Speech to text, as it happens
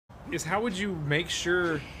is how would you make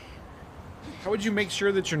sure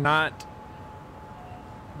that you're not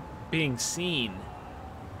being seen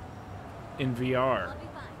in VR?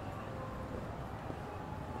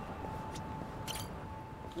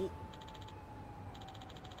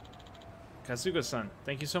 Kazuga-san,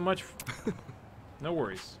 thank you so much. No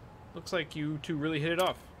worries. Looks like you two really hit it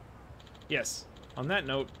off. Yes. On that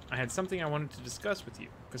note, I had something I wanted to discuss with you,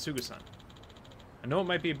 Kasuga-san. I know it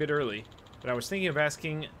might be a bit early, but I was thinking of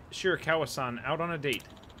asking Shirakawa-san out on a date.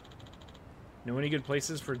 Know any good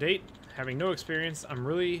places for a date? Having no experience, I'm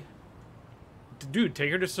really... Dude,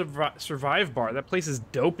 take her to Survive Bar. That place is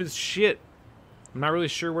dope as shit. I'm not really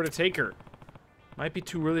sure where to take her. Might be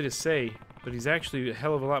too early to say, but he's actually a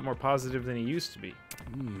hell of a lot more positive than he used to be.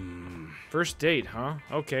 First date, huh?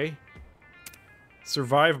 Okay.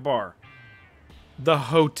 Survive Bar. The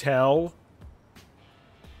hotel?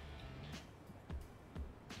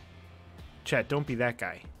 Chat, don't be that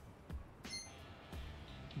guy.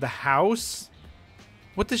 The house?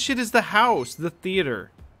 What the shit is the house? The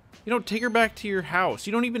theater. You don't take her back to your house.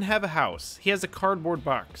 You don't even have a house. He has a cardboard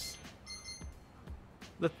box.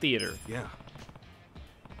 The theater. Yeah.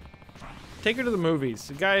 Take her to the movies.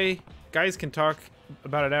 The guys can talk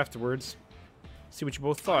about it afterwards. See what you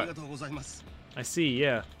both thought. I see,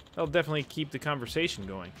 yeah. That'll definitely keep the conversation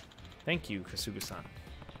going. Thank you, Kasuga-san.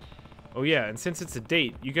 Oh yeah, and since it's a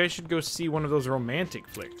date, you guys should go see one of those romantic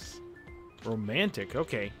flicks. Romantic?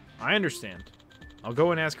 Okay, I understand. I'll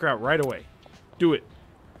go and ask her out right away. Do it.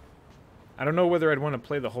 I don't know whether I'd want to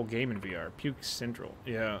play the whole game in VR. Puke Central.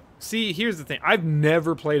 Yeah. See, here's the thing. I've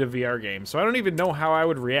never played a VR game, so I don't even know how I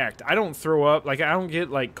would react. I don't throw up. Like, I don't get,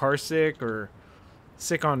 like, car sick or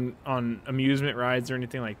sick on amusement rides or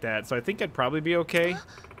anything like that. So I think I'd probably be okay.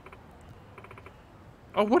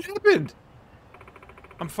 Oh, what happened?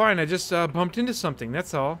 I'm fine. I just bumped into something.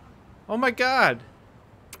 That's all. Oh, my God.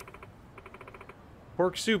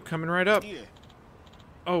 Pork soup coming right up.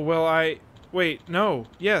 Oh, well, Wait, no.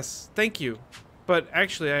 Yes, thank you. But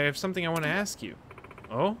actually, I have something I want to ask you.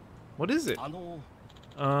 Oh? What is it?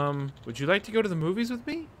 Would you like to go to the movies with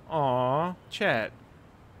me? Aw, chat.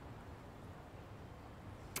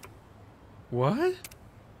 What?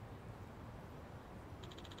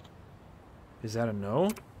 Is that a no?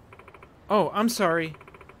 Oh, I'm sorry.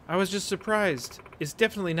 I was just surprised. It's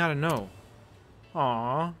definitely not a no.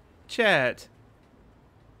 Aw, chat.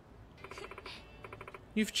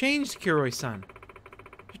 You've changed, Kiroi-san.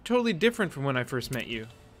 You're totally different from when I first met you.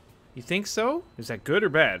 You think so? Is that good or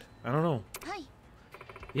bad? I don't know. Hi.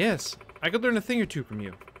 Yes, I could learn a thing or two from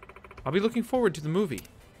you. I'll be looking forward to the movie.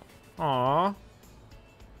 Aww.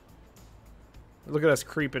 Look at us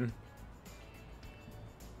creeping.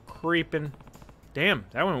 Creeping. Damn,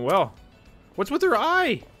 that went well. What's with her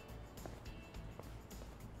eye?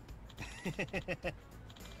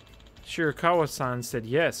 Shirakawa-san said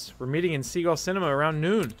yes. We're meeting in Seagull Cinema around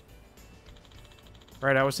noon.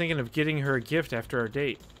 Right, I was thinking of getting her a gift after our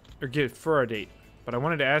date. Or gift for our date. But I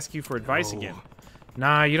wanted to ask you for advice again.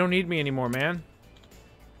 Nah, you don't need me anymore, man.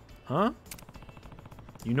 Huh?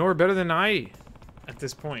 You know her better than I at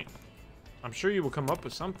this point. I'm sure you will come up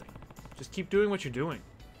with something. Just keep doing what you're doing.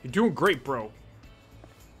 You're doing great, bro.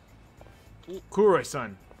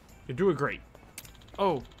 Kuroi-san, you're doing great.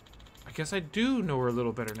 Oh, I guess I do know her a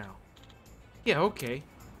little better now. Yeah, okay.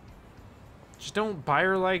 Just don't buy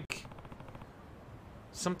her, like,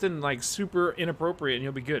 something, like, super inappropriate and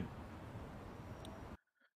you'll be good.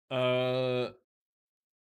 Alright,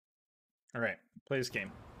 play this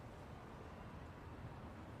game.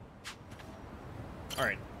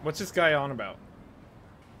 Alright, what's this guy on about?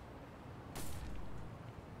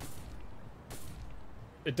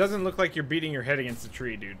 It doesn't look like you're beating your head against a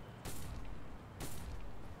tree, dude.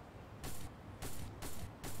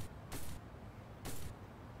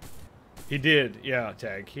 He did, yeah,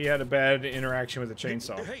 Tag. He had a bad interaction with a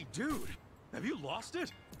chainsaw. Hey, dude, have you lost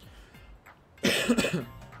it?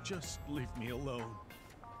 Just leave me alone.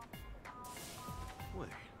 Wait,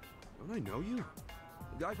 don't I know you?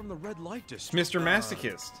 The guy from the red light district. Mr.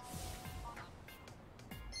 Masochist.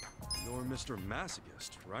 You're Mr.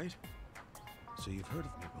 Masochist, right? So you've heard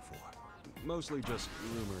of me before. Mostly just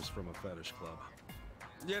rumors from a fetish club.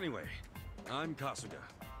 Anyway, I'm Kasuga.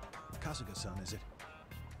 Kasuga-san, is it?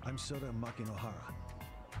 I'm Soda Makinohara.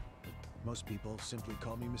 Most people simply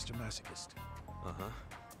call me Mr. Masochist.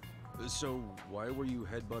 Uh-huh. So, why were you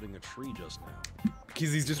headbutting a tree just now?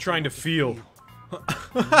 Because he's just trying to feel.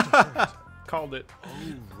 Called it.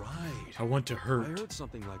 Oh, right. I want to I hurt. heard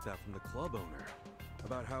something like that from the club owner.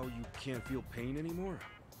 About how you can't feel pain anymore.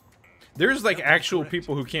 There's like That was actual correct.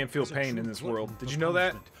 people who can't feel As a pain true in this glutton world. for Did you know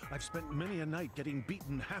that? punishment, I've spent many a night getting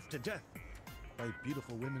beaten half to death. by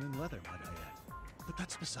beautiful women in leather, might I add. But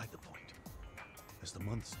that's beside the point. As the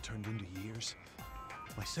months turned into years,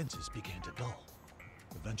 my senses began to dull.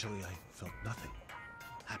 Eventually, I felt nothing.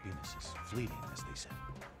 Happiness is fleeting, as they say.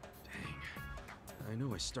 Dang. I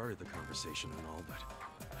know I started the conversation and all, but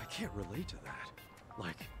I can't relate to that.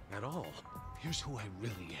 Like, at all. Here's who I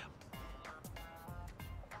really am.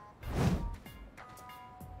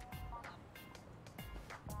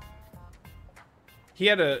 He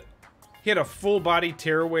had a full body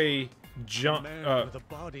tearaway jump Man with a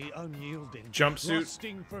body unyielding, jumpsuit.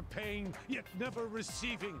 lusting for pain, yet never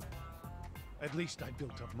receiving. At least I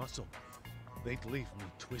built up muscle. They'd leave me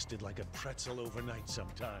twisted like a pretzel overnight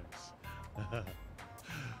sometimes.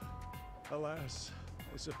 Alas,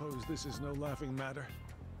 I suppose this is no laughing matter.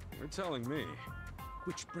 You're telling me.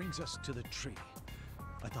 Which brings us to the tree.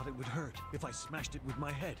 I thought it would hurt if I smashed it with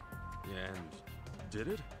my head. And did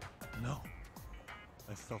it? No.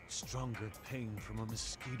 I felt stronger pain from a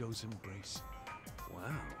mosquito's embrace.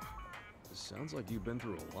 Wow. This sounds like you've been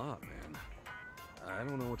through a lot, man. I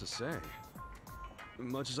don't know what to say.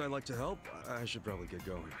 Much as I'd like to help, I should probably get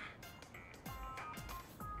going.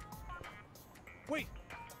 Wait!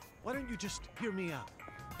 Why don't you just hear me out?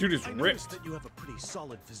 Dude is I ripped. noticed that you have a pretty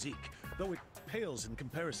solid physique, though it pales in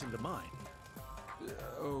comparison to mine.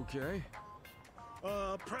 Okay.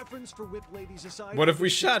 Preference for whip ladies aside. What if we I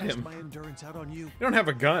shot test him? My endurance out on you. You don't have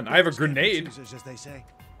a gun. I have a grenade. Choosers, as they say.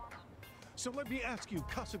 So let me ask you,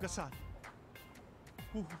 Kasuga-san.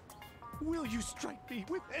 Will you strike me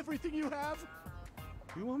with everything you have?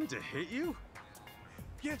 You want me to hit you?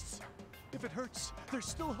 Yes. If it hurts, there's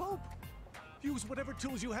still hope. Use whatever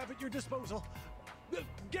tools you have at your disposal.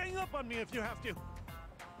 Gang up on me if you have to.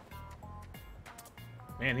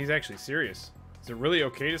 Man, he's actually serious. Is it really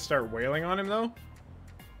okay to start wailing on him, though?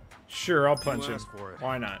 Sure, I'll punch him. asked for it.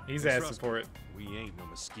 Why not? He's And asking trust for me, it. We ain't no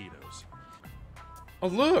mosquitoes. Oh,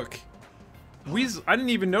 look! I didn't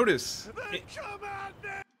even notice. Come at me!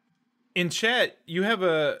 In chat, you have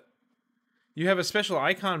a special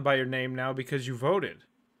icon by your name now because you voted.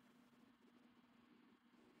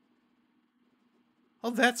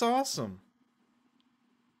 Oh, that's awesome.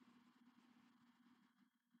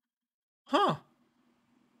 Huh.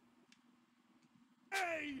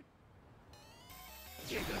 Hey!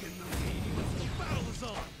 Battle is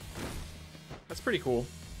on. That's pretty cool.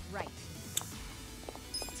 Right.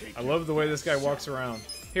 I love the way this guy walks around.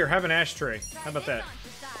 Here, have an ashtray. How about that?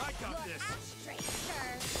 I got this.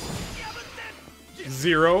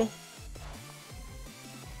 0.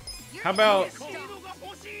 How about...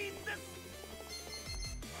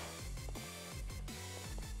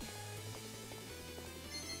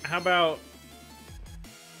 How about...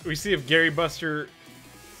 we see if Gary Buster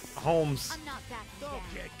Holmes I'm not backing down.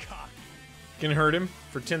 Don't get cocky. can hurt him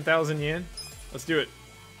for 10,000 yen. Let's do it.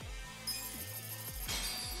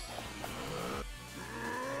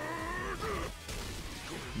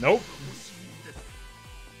 Nope.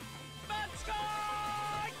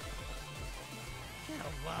 Get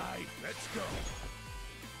alive. Let's go.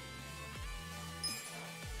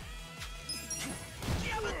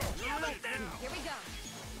 Here we go.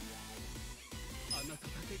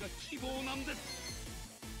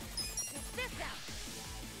 It's this out.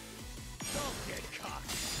 Don't get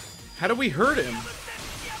cocky. How do we hurt him?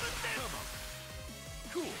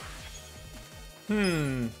 Cool.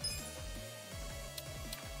 Hmm.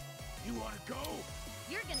 You wanna go?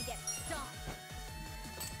 You're gonna get stomped.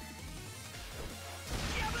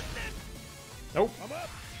 Nope. I'm up.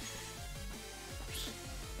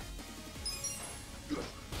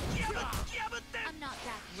 I'm not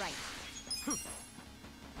that right.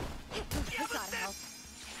 I gotta help.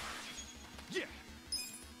 Yeah.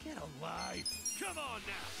 Get alive. Come on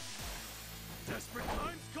now. Desperate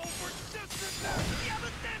times call for desperate measures.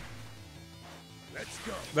 Let's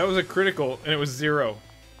go. That was a critical, and it was 0.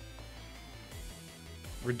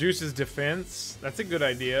 Reduces defense. That's a good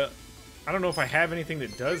idea. I don't know if I have anything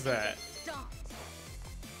that does that. Stomped.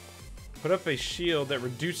 Put up a shield that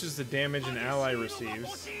reduces the damage an ally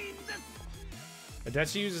receives.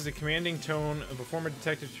 Adachi uses a commanding tone of a former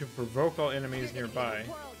detective to provoke all enemies You're gonna nearby. get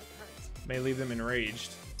a world of hurt. May leave them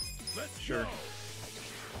enraged. Let's Sure. go.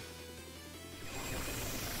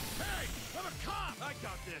 Hey, I'm a cop. I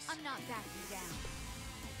got this. I'm not backing down.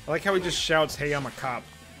 I like how he just shouts, "Hey, I'm a cop."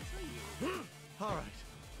 All right.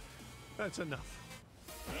 That's enough.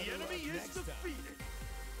 The enemy is defeated.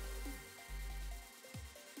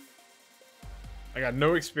 I got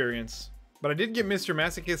no experience, but I did get Mr.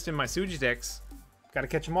 Masochist in my Suji decks. Gotta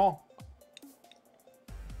catch them all.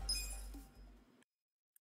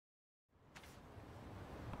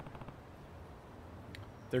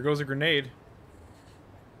 There goes a grenade.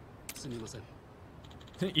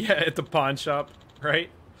 Yeah, at the pawn shop, right?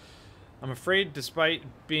 I'm afraid despite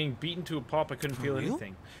being beaten to a pulp, I couldn't feel real?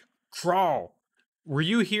 anything. Crawl! Were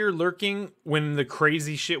you here lurking when the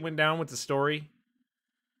crazy shit went down with the story?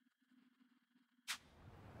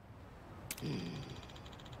 To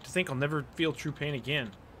think I'll never feel true pain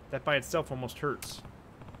again. That by itself almost hurts.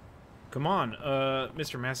 Come on,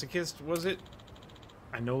 Mr. Masochist, was it?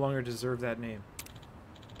 I no longer deserve that name.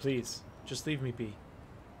 Please, just leave me be.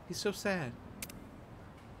 He's so sad.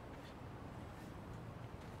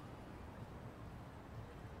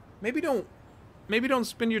 Maybe don't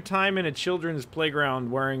spend your time in a children's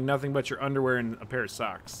playground wearing nothing but your underwear and a pair of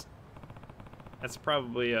socks. That's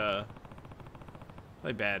probably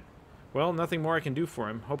bad. Well, nothing more I can do for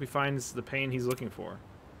him. Hope he finds the pain he's looking for.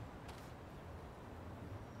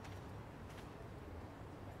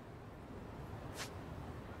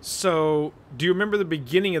 So, do you remember the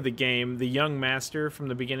beginning of the game, the young master from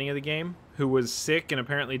the beginning of the game, who was sick and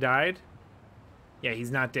apparently died? Yeah,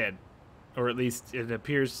 he's not dead. Or at least it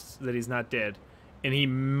appears that he's not dead. And he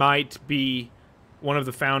might be one of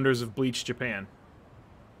the founders of Bleach Japan.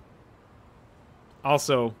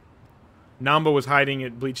 Also, Namba was hiding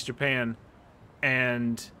at Bleach Japan,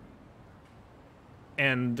 and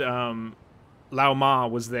Lao Ma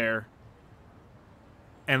was there.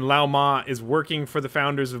 And Lao Ma is working for the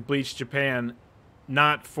founders of Bleach Japan,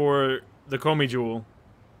 not for the Komi Jewel.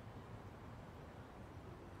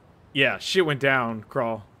 Yeah, shit went down,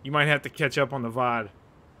 Crawl. You might have to catch up on the VOD.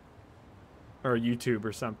 Or YouTube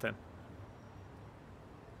or something.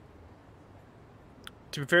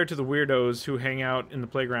 To be fair to the weirdos who hang out in the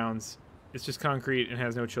playgrounds, it's just concrete and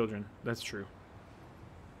has no children. That's true.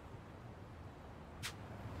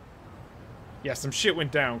 Yeah, some shit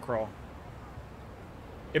went down, Crawl.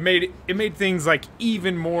 It made things like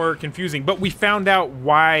even more confusing, but we found out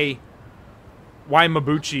why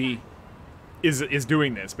Mabuchi is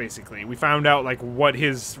doing this, basically. We found out like what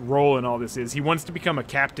his role in all this is. He wants to become a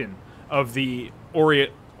captain of the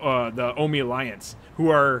Omi Alliance, who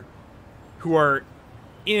are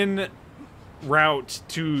en route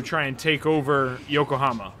to try and take over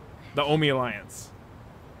Yokohama, the Omi Alliance.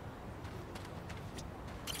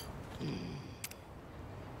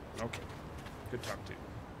 Okay, good talk to you.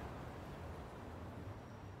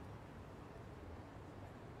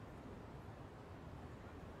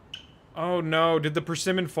 Oh no, did the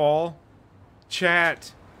persimmon fall?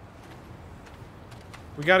 Chat.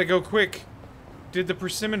 We gotta go quick. Did the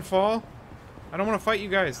persimmon fall? I don't want to fight you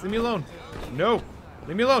guys. Leave me alone. No.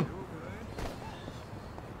 Leave me alone.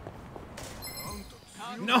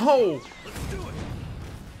 No!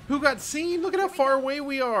 Who got seen? Look at how far away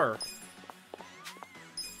we are.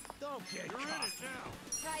 Don't get caught.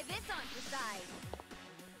 Try this on the side.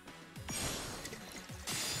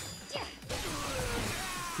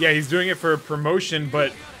 Yeah, he's doing it for a promotion,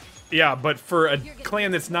 but yeah, but for a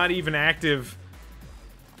clan that's not even active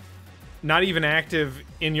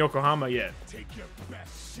in Yokohama yet. Take your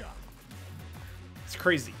best shot. It's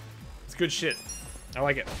crazy. It's good shit. I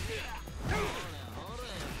like it.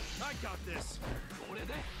 I got this. You're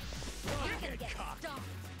gonna get stomped.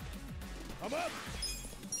 I'm up.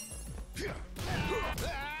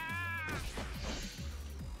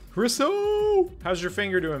 Risso! How's your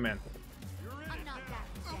finger doing, man? I'm not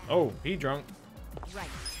that. Oh, he drunk. Right.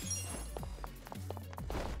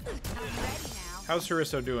 I'm ready now. How's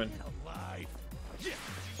Harisso doing? Alive.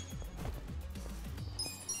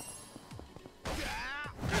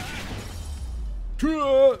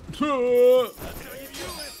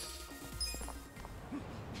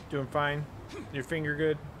 Doing fine. Your finger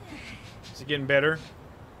good? Is it getting better?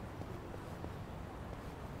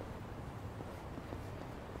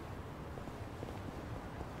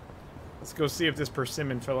 Let's go see if this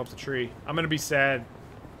persimmon fell off the tree. I'm gonna be sad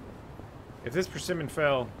if this persimmon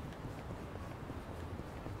fell.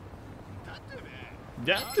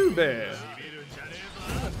 Not too bad.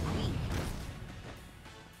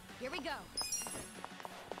 Here we go.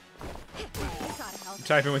 This ought to help.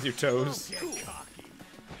 Typing with your toes.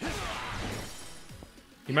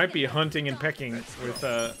 He might be hunting and pecking with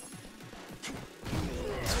his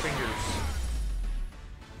fingers.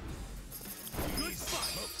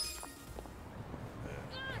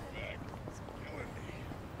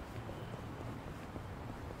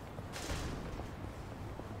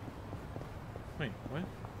 Wait, what?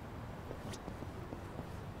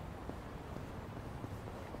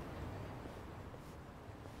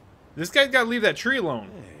 This guy's gotta leave that tree alone.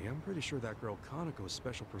 Hey, I'm pretty sure that girl Kaneko's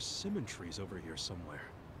special persimmon tree's over here somewhere.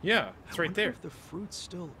 Yeah, it's I right wonder there. If the fruit's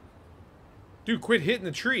still. Dude, quit hitting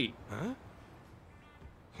the tree. Huh?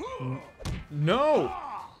 No!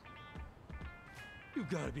 You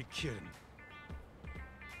gotta be kidding.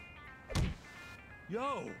 Yo,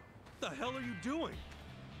 what the hell are you doing?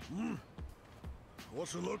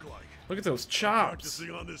 What's it look like? Look at those chops.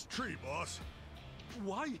 Practicing on this tree, boss.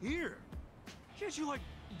 Why here? Can't you, like,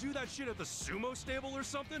 do that shit at the sumo stable or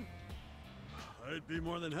something? I'd be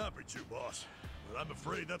more than happy to, boss. But I'm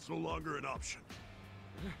afraid that's no longer an option.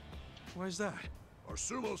 Why's that? Our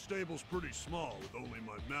sumo stable's pretty small, with only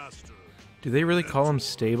my master. Do they really call them mentor,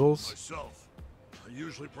 stables? Myself. I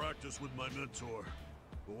usually practice with my mentor.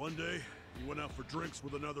 But one day, he went out for drinks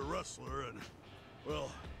with another wrestler and, well,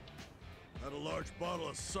 had a large bottle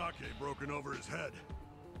of sake broken over his head.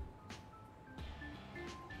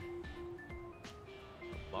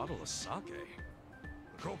 A bottle of sake?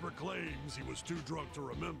 The culprit claims he was too drunk to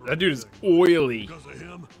remember. That dude is anything. oily. Because of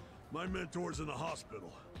him, my mentor's in the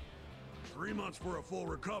hospital. 3 months for a full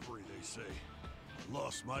recovery, they say. I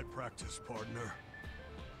lost my practice partner.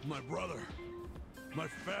 My brother. My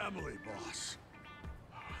family, boss.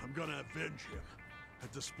 I'm gonna avenge him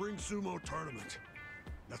at the spring sumo tournament.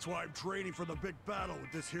 That's why I'm training for the big battle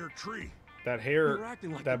with this here tree. That hair, You're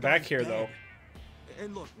acting like that the back guy's hair dead. though.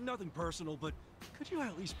 And look, nothing personal, but could you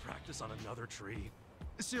at least practice on another tree?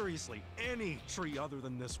 Seriously, any tree other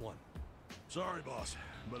than this one. Sorry, boss,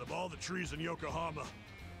 but of all the trees in Yokohama,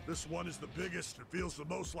 this one is the biggest and feels the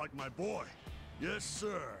most like my boy. Yes,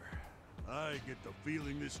 sir. I get the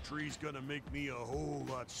feeling this tree's gonna make me a whole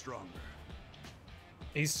lot stronger.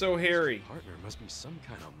 He's so hairy. Partner must be some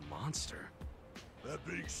kind of monster. That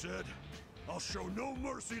being said, I'll show no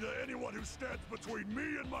mercy to anyone who stands between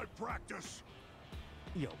me and my practice.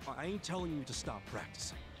 Yo, I ain't telling you to stop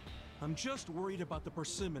practicing. I'm just worried about the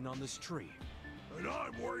persimmon on this tree. And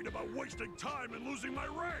I'm worried about wasting time and losing my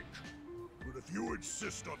rank. But if you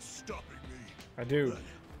insist on stopping me, I do. then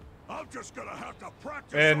I'm just gonna have to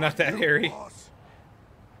practice. And on not that you, hairy. boss.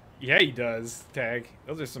 Yeah, he does, Tag.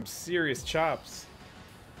 Those are some serious chops.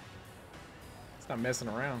 It's not messing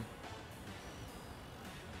around.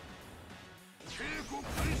 Show me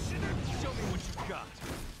what you got.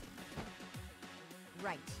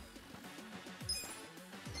 Right.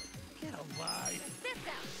 Get alive. This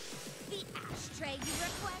out. The ashtray you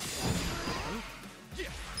requested.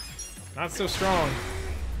 Not so strong.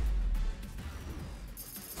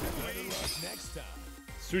 Next time.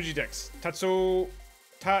 Suji Dex.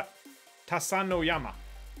 Tasanoyama.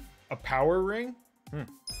 A power ring?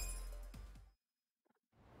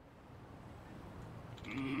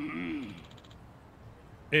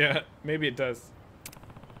 Yeah, maybe it does.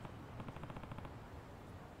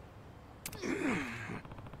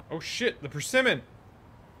 Oh shit, the persimmon!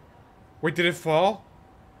 Wait, did it fall?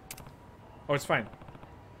 Oh, it's fine.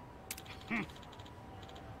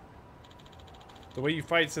 The way you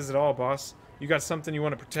fight says it all, boss. You got something you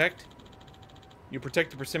want to protect? You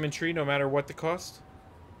protect the persimmon tree no matter what the cost?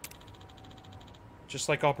 Just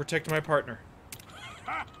like I'll protect my partner.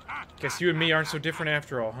 Guess you and me aren't so different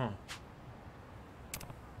after all, huh?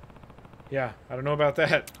 Yeah, I don't know about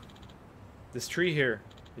that. This tree here,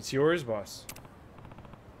 it's yours, boss.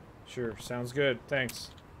 Sure, sounds good,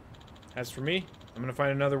 thanks. As for me, I'm gonna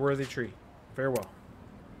find another worthy tree. Farewell.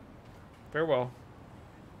 Farewell.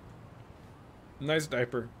 Nice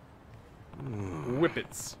diaper.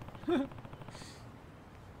 Whippets.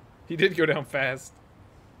 He did go down fast.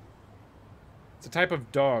 It's a type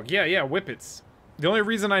of dog. Yeah, whippets. The only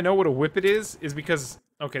reason I know what a whippet is because...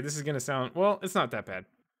 Okay, this is gonna sound... Well, it's not that bad.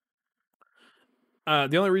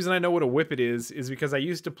 The only reason I know what a whippet is because I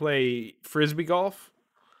used to play frisbee golf.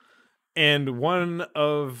 And one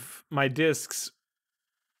of my discs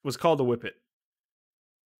was called a whippet.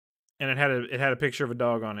 And it had a picture of a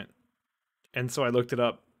dog on it. And so I looked it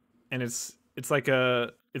up, and it's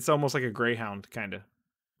almost like a greyhound, kinda,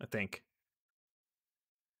 I think.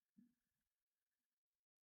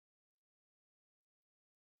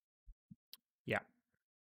 Yeah.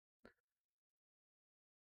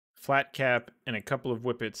 Flat cap and a couple of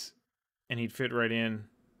whippets, and he'd fit right in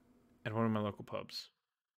at one of my local pubs.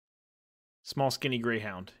 Small, skinny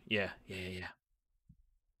greyhound. Yeah.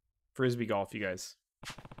 Frisbee golf, you guys.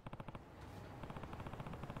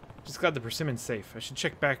 Just glad the persimmon's safe. I should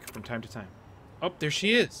check back from time to time. Oh, there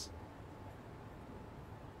she is.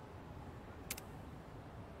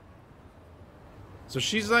 So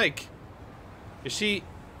she's like... She's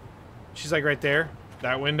like right there?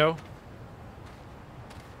 That window?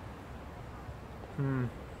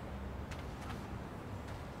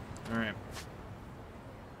 Alright.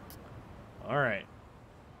 Alright.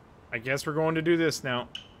 I guess we're going to do this now.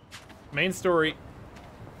 Main story.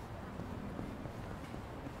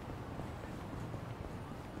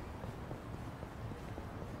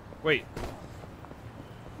 Wait.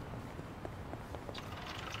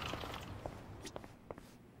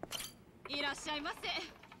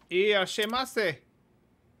 Iyashimase.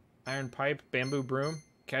 Iron pipe, bamboo broom,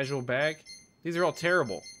 casual bag. These are all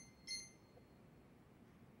terrible.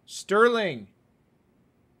 Sterling!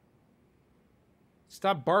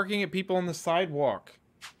 Stop barking at people on the sidewalk.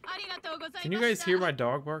 Can you guys hear my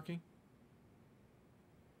dog barking?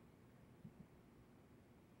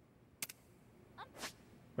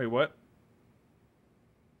 Wait, what?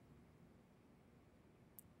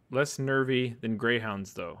 Less nervy than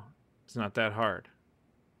greyhounds, though. It's not that hard.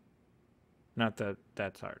 Not that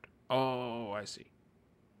that's hard. Oh, I see.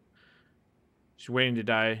 She's waiting to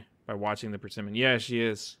die by watching the persimmon. Yeah, she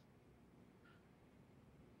is.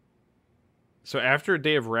 So after a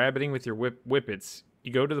day of rabbiting with your whippets,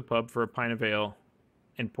 you go to the pub for a pint of ale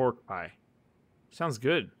and pork pie. Sounds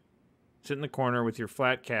good. Sit in the corner with your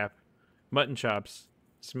flat cap, mutton chops,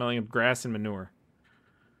 smelling of grass and manure.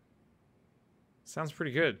 Sounds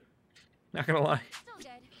pretty good. Not gonna lie. Still good.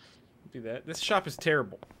 Do that. This shop is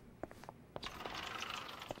terrible.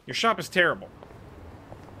 Your shop is terrible.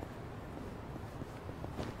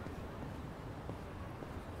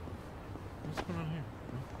 What's going on here?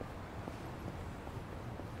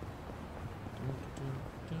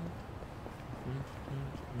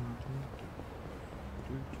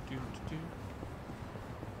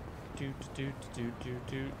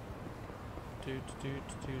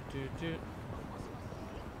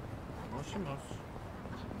 Moshi moshi.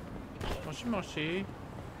 Moshi moshi.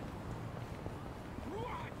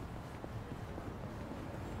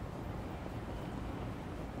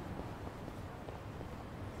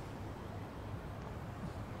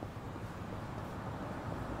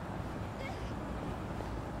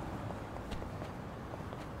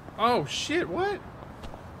 Oh shit, what?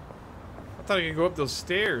 I thought I could go up those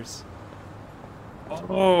stairs.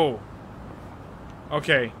 Oh.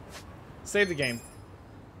 Okay. Save the game.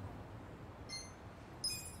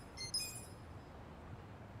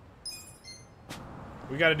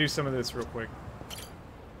 We gotta do some of this real quick.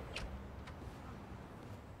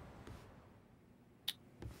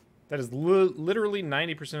 That is literally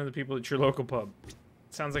 90% of the people at your local pub.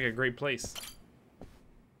 Sounds like a great place.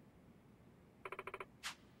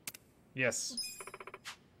 Yes.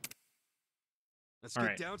 Let's All get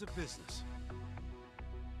right. down to business.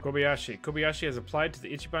 Kobayashi. Kobayashi has applied to the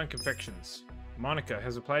Ichiban Confections. Monica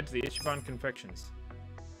has applied to the Ichiban Confections.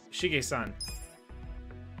 Shige-san.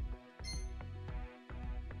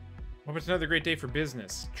 Hope it's another great day for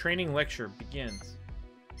business. Training lecture begins.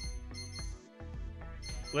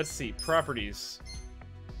 Let's see. Properties.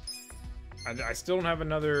 I still don't have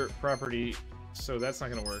another property, so that's not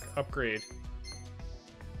going to work. Upgrade.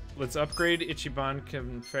 Let's upgrade Ichiban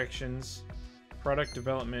Confections. Product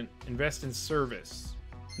development. Invest in service.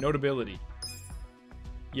 Notability.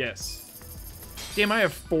 Yes. Damn, I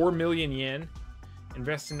have 4 million yen.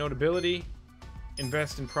 Invest in notability.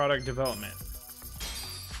 Invest in product development.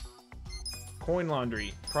 Coin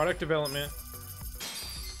laundry. Product development.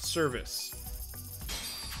 Service.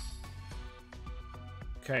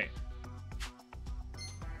 Okay.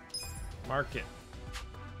 Market.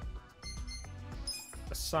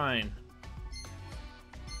 Assign.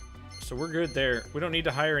 So we're good there. We don't need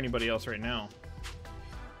to hire anybody else right now.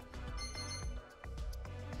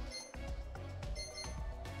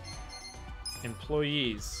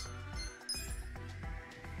 Employees.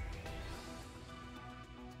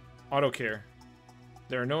 Auto care.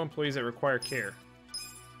 There are no employees that require care.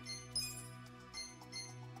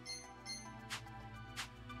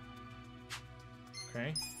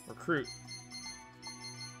 Okay. Recruit.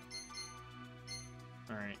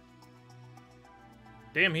 Alright.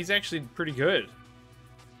 Damn, he's actually pretty good.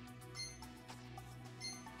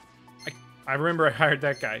 I remember I hired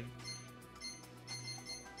that guy.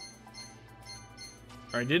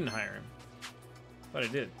 Or I didn't hire him. But I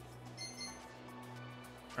did.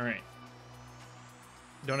 Alright.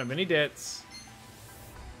 Don't have any debts.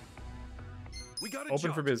 We got a Open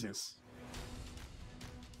job for to do. business.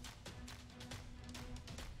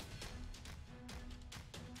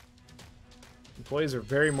 Employees are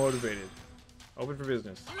very motivated. Open for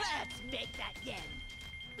business. Let's make that yen.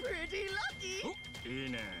 Pretty lucky.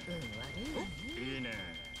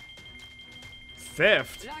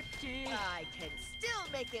 Theft? I can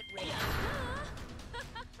still make it rain.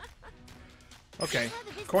 Okay.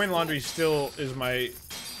 Coin laundry still is my...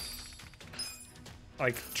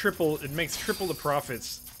 Like, triple... It makes triple the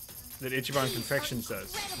profits that Ichiban Confections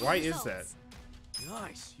does. Why is that?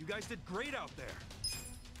 Nice. You guys did great out there.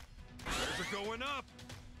 Sales are going up.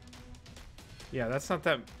 Yeah, that's not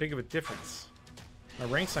that big of a difference. My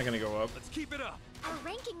rank's not gonna go up. Let's keep it up. Our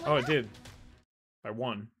ranking went Oh, it up. did. By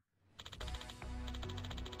 1.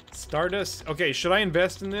 Stardust. Okay, should I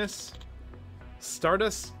invest in this?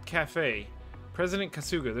 Stardust Cafe. President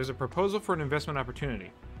Kasuga, there's a proposal for an investment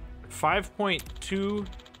opportunity. 5.2.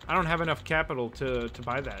 I don't have enough capital to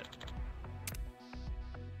buy that.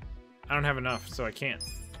 I don't have enough, so I can't.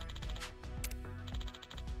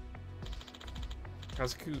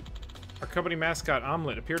 Kazuku, our company mascot,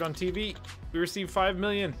 Omelet, appeared on TV. We received 5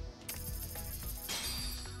 million.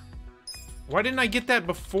 Why didn't I get that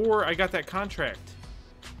before I got that contract?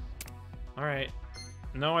 Alright.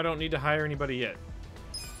 No, I don't need to hire anybody yet.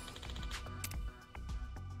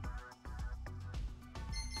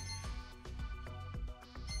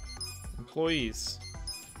 Employees.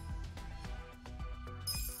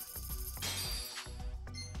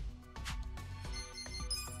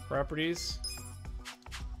 Properties.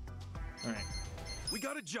 Alright. We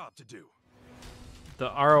got a job to do.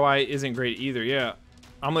 The ROI isn't great either, yeah.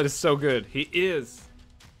 Omelet is so good. He is.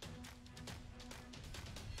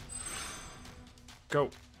 Go.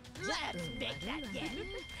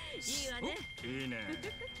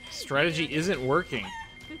 Strategy isn't working.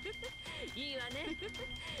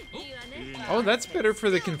 Oh, that's better for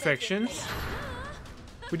the confections.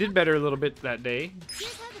 We did better a little bit that day.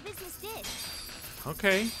 Here's how the business did.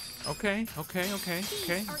 Okay. Okay. These are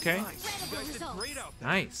incredible results. Great out there.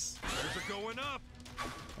 Nice. Things are going up.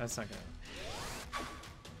 That's not gonna...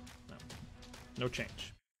 No. No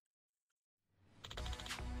change.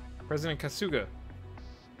 President Kasuga.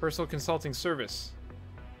 Personal consulting service.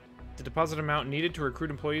 The deposit amount needed to recruit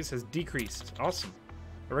employees has decreased. Awesome.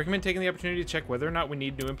 I recommend taking the opportunity to check whether or not we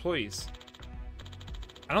need new employees.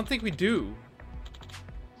 I don't think we do.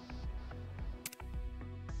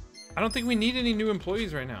 I don't think we need any new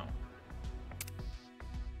employees right now.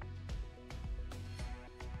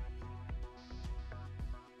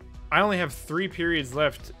 I only have 3 periods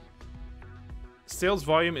left. Sales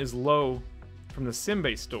volume is low from the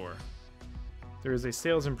Simbay store. There is a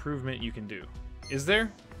sales improvement you can do. Is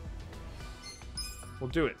there? We'll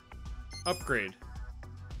do it. Upgrade.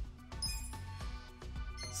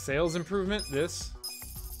 Sales improvement, this.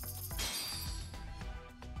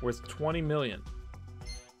 Worth 20 million.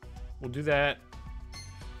 We'll do that.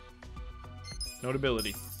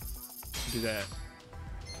 Notability. Do that.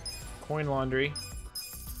 Coin laundry.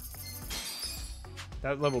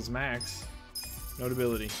 That level's max.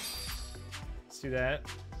 Notability. Let's do that.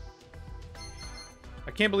 I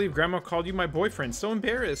can't believe Grandma called you my boyfriend. So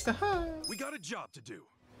embarrassed. We got a job to do.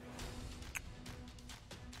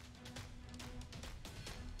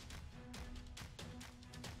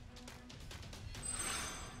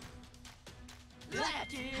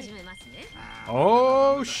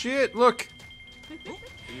 Oh shit! Look.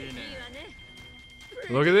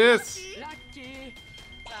 Look at this.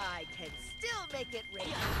 I can still make it rain.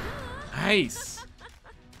 Nice.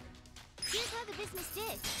 Here's how the business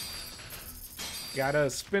did. Gotta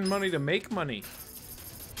spend money to make money.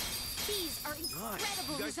 These are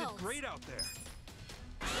incredible You guys did results. great out there.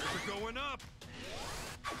 Things are going up.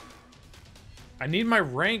 I need my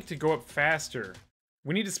rank to go up faster.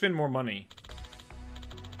 We need to spend more money.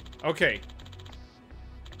 Okay.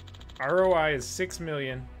 ROI is 6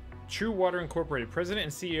 million. True Water Incorporated. President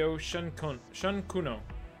and CEO Shun Kuno.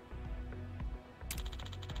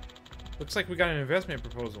 Looks like we got an investment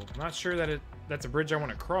proposal. I'm not sure that that's a bridge I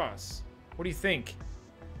want to cross. What do you think?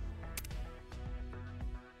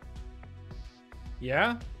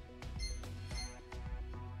 Yeah?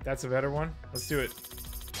 That's a better one. Let's do it.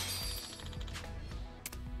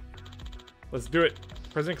 Let's do it.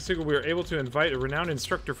 President Kasuga, we are able to invite a renowned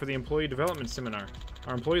instructor for the employee development seminar.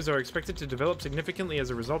 Our employees are expected to develop significantly as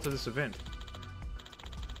a result of this event.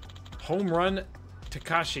 Home Run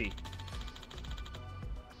Takashi.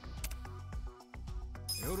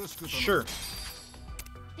 Sure.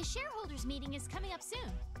 The shareholders meeting is coming up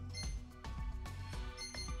soon.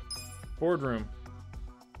 Boardroom.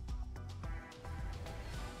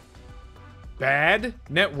 Bad?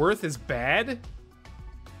 Net worth is bad?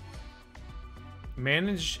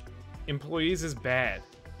 Manage employees is bad.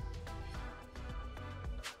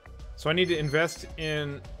 So I need to invest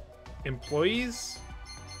in employees?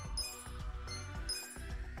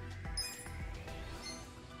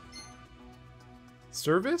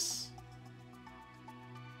 Service?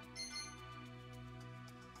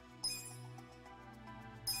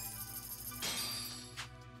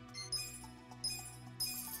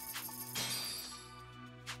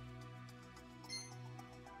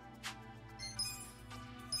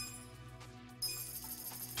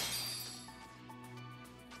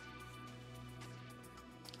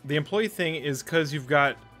 The employee thing is because you've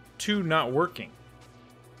got 2 not working.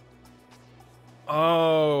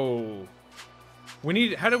 Oh. We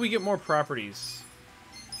need... How do we get more properties?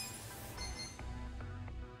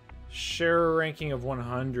 Share ranking of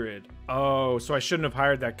 100. Oh, so I shouldn't have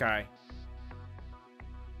hired that guy.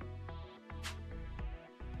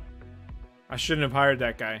 I shouldn't have hired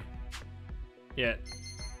that guy. Yet.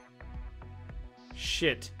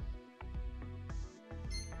 Shit.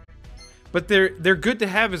 But they're good to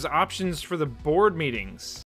have as options for the board meetings.